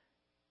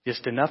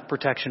 Just enough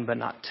protection, but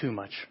not too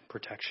much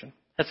protection.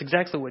 That's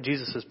exactly what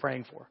Jesus is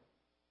praying for.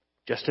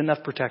 Just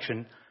enough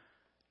protection,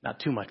 not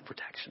too much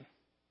protection.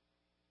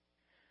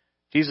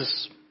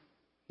 Jesus,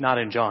 not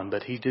in John,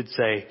 but he did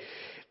say,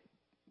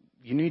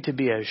 you need to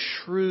be as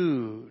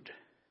shrewd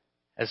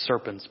as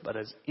serpents, but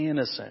as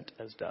innocent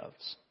as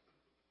doves.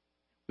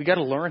 We got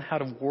to learn how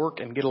to work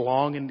and get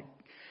along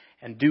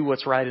and do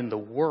what's right in the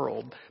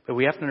world, but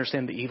we have to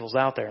understand the evil's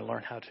out there and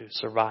learn how to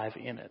survive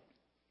in it.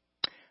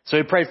 So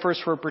he prayed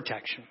first for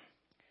protection.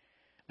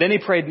 Then he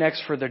prayed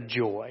next for the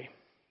joy.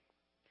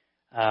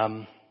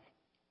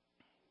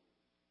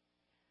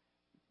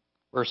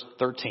 Verse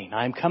 13,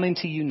 I am coming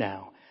to you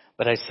now,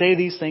 but I say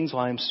these things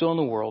while I am still in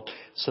the world,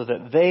 so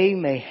that they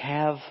may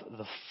have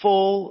the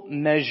full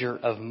measure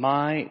of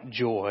my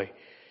joy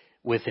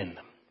within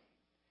them.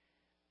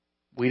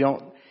 We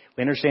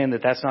understand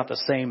that that's not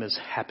the same as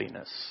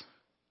happiness.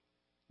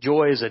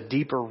 Joy is a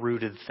deeper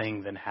rooted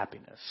thing than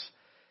happiness.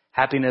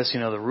 Happiness,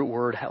 the root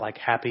word like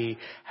happy,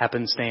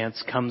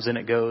 happenstance, comes and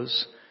it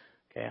goes.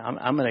 Okay,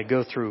 I'm going to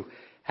go through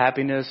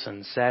happiness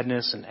and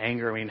sadness and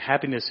anger.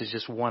 Happiness is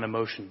just one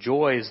emotion.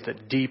 Joy is the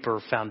deeper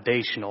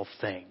foundational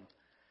thing,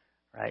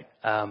 right?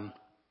 I'm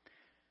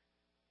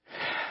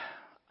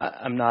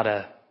not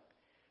a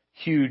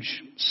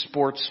huge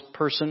sports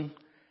person,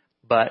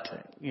 but,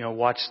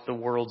 watch the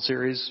World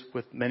Series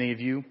with many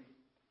of you.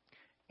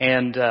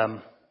 And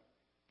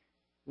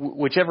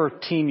whichever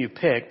team you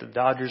picked, the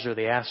Dodgers or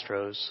the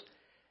Astros,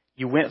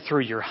 you went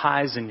through your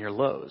highs and your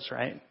lows,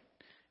 right?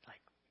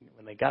 Like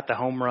when they got the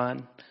home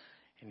run,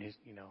 and you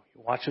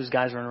watch those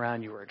guys run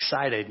around, you were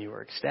excited, and you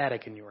were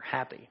ecstatic, and you were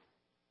happy.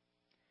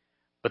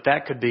 But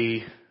that could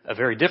be a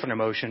very different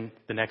emotion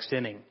the next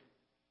inning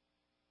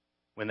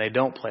when they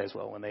don't play as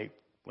well,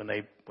 when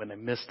they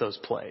miss those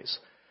plays.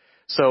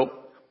 So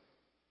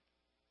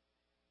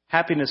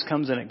happiness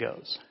comes and it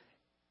goes.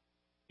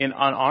 And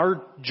on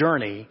our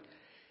journey,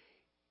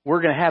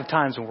 we're going to have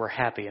times when we're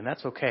happy, and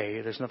that's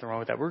okay. There's nothing wrong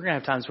with that. We're going to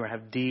have times when we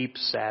have deep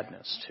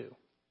sadness too,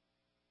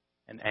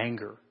 and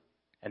anger,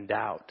 and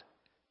doubt,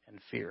 and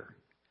fear.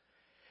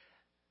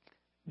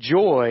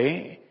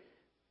 Joy,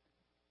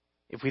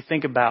 if we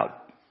think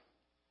about,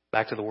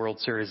 back to the World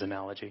Series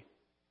analogy,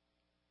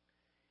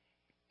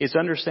 it's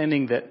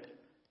understanding that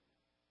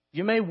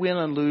you may win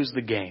and lose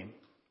the game.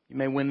 You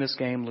may win this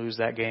game, lose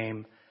that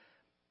game,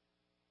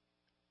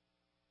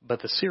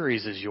 but the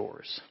series is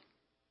yours.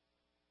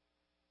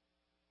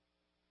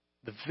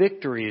 The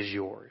victory is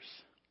yours.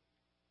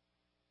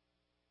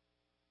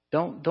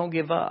 Don't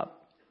give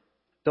up.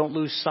 Don't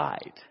lose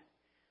sight.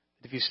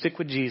 If you stick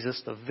with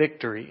Jesus, the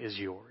victory is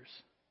yours,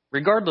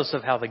 regardless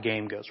of how the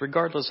game goes,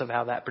 regardless of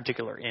how that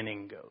particular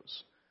inning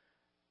goes.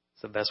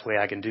 It's the best way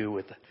I can do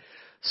with a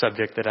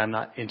subject that I'm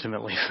not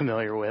intimately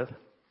familiar with.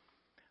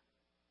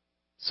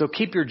 So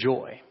keep your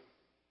joy.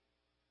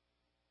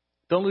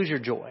 Don't lose your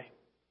joy.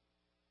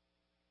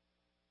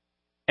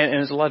 And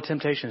there's a lot of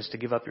temptations to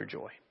give up your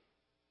joy.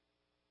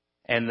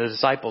 And the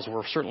disciples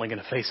were certainly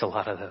going to face a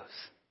lot of those.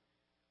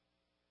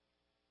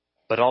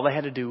 But all they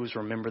had to do was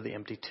remember the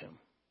empty tomb.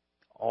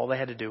 All they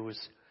had to do was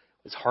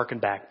hearken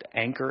back to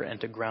anchor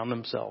and to ground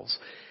themselves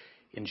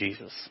in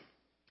Jesus.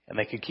 And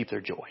they could keep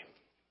their joy.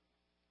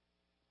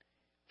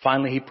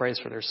 Finally, he prays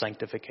for their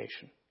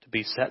sanctification, to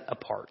be set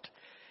apart.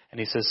 And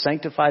he says,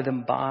 sanctify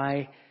them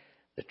by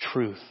the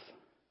truth.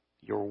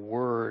 Your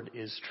word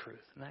is truth.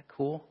 Isn't that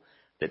cool?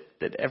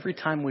 That every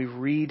time we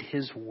read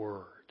his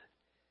word,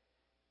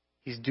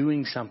 he's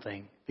doing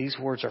something. These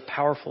words are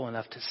powerful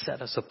enough to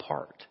set us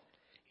apart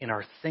in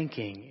our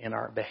thinking, in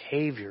our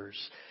behaviors.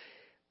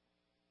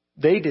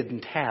 They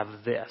didn't have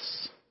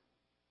this.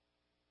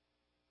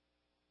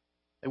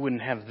 They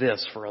wouldn't have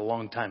this for a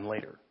long time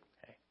later.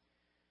 Okay?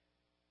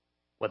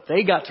 What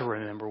they got to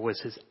remember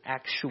was his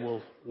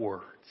actual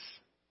words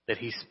that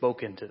he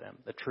spoke into them,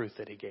 the truth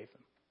that he gave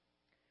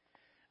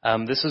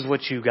them. This is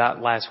what you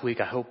got last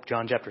week, I hope,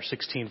 John chapter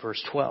 16,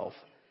 verse 12.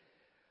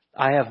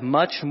 I have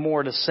much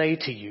more to say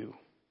to you,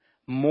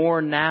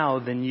 more now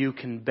than you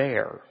can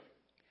bear.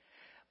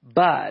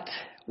 But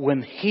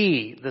when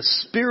he, the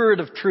Spirit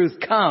of truth,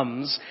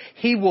 comes,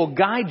 he will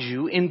guide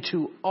you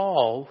into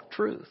all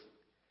truth.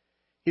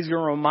 He's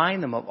going to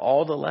remind them of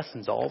all the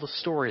lessons, all the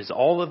stories,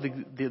 all of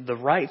the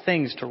right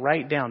things to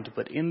write down, to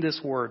put in this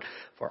word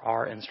for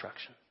our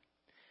instruction.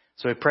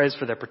 So he prays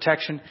for their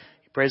protection.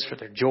 He prays for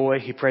their joy.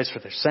 He prays for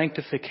their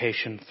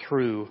sanctification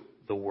through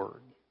the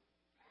word.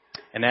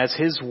 And as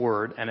his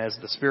word and as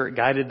the Spirit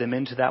guided them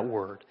into that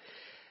word,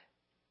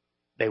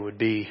 they would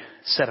be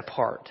set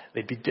apart.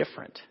 They'd be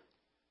different.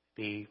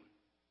 Be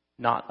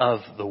not of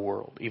the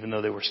world, even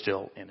though they were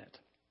still in it.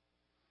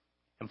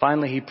 And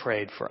finally, he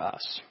prayed for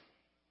us.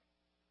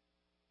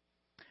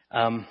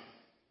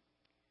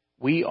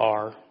 We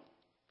are...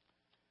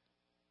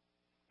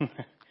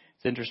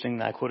 It's interesting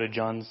that I quoted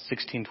John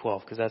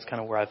 16:12 because that's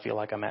kind of where I feel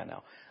like I'm at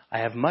now. I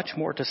have much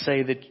more to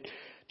say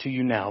to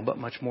you now, but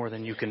much more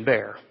than you can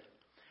bear.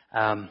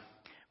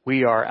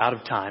 We are out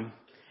of time,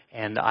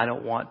 and I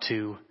don't want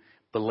to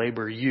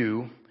belabor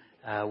you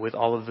with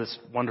all of this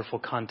wonderful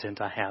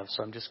content I have,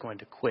 so I'm just going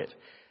to quit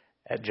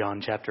at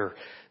John chapter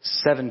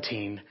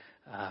 17,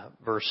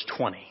 verse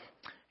 20,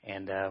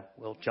 and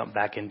we'll jump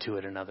back into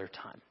it another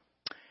time.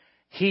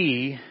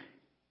 He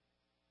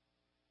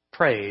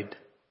prayed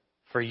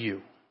for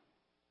you.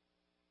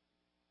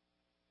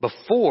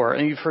 Before,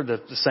 and you've heard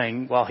the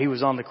saying, while he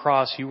was on the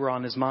cross, you were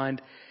on his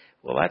mind.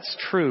 Well, that's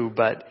true,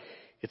 but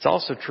it's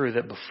also true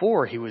that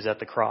before he was at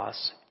the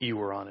cross, you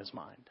were on his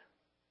mind.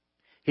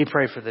 He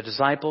prayed for the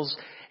disciples,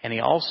 and he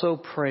also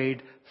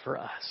prayed for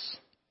us.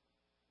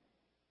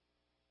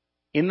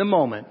 In the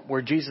moment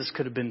where Jesus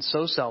could have been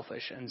so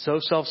selfish and so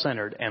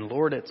self-centered, and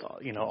Lord, it's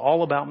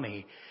all about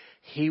me,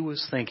 he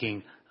was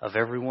thinking of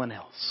everyone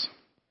else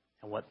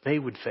and what they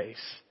would face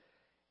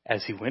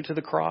as he went to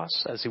the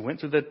cross, as he went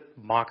through the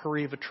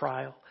mockery of a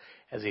trial,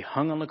 as he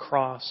hung on the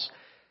cross,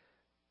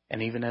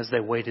 and even as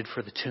they waited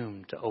for the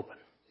tomb to open.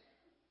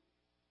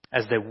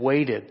 As they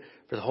waited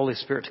for the Holy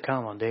Spirit to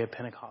come on the day of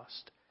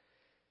Pentecost.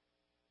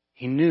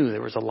 He knew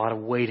there was a lot of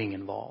waiting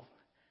involved,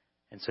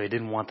 and so he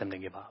didn't want them to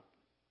give up.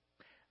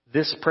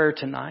 This prayer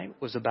tonight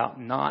was about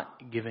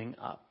not giving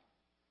up,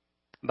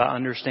 about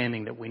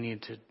understanding that we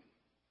need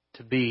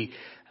to be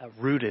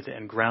rooted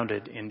and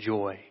grounded in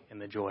joy, in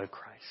the joy of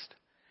Christ.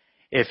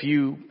 If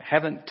you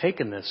haven't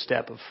taken this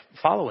step of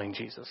following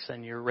Jesus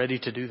and you're ready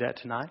to do that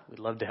tonight, we'd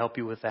love to help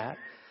you with that.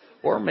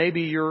 Or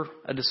maybe you're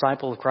a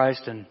disciple of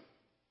Christ and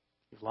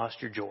you've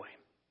lost your joy.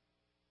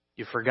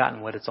 You've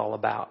forgotten what it's all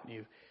about.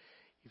 You've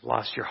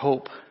lost your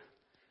hope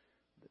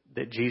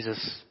that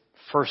Jesus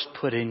first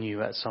put in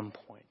you at some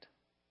point.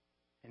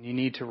 And you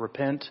need to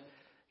repent.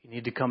 You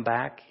need to come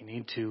back. You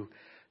need to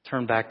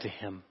turn back to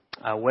him.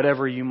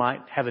 Whatever you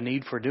might have a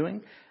need for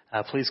doing,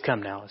 please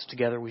come now as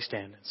together we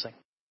stand and sing.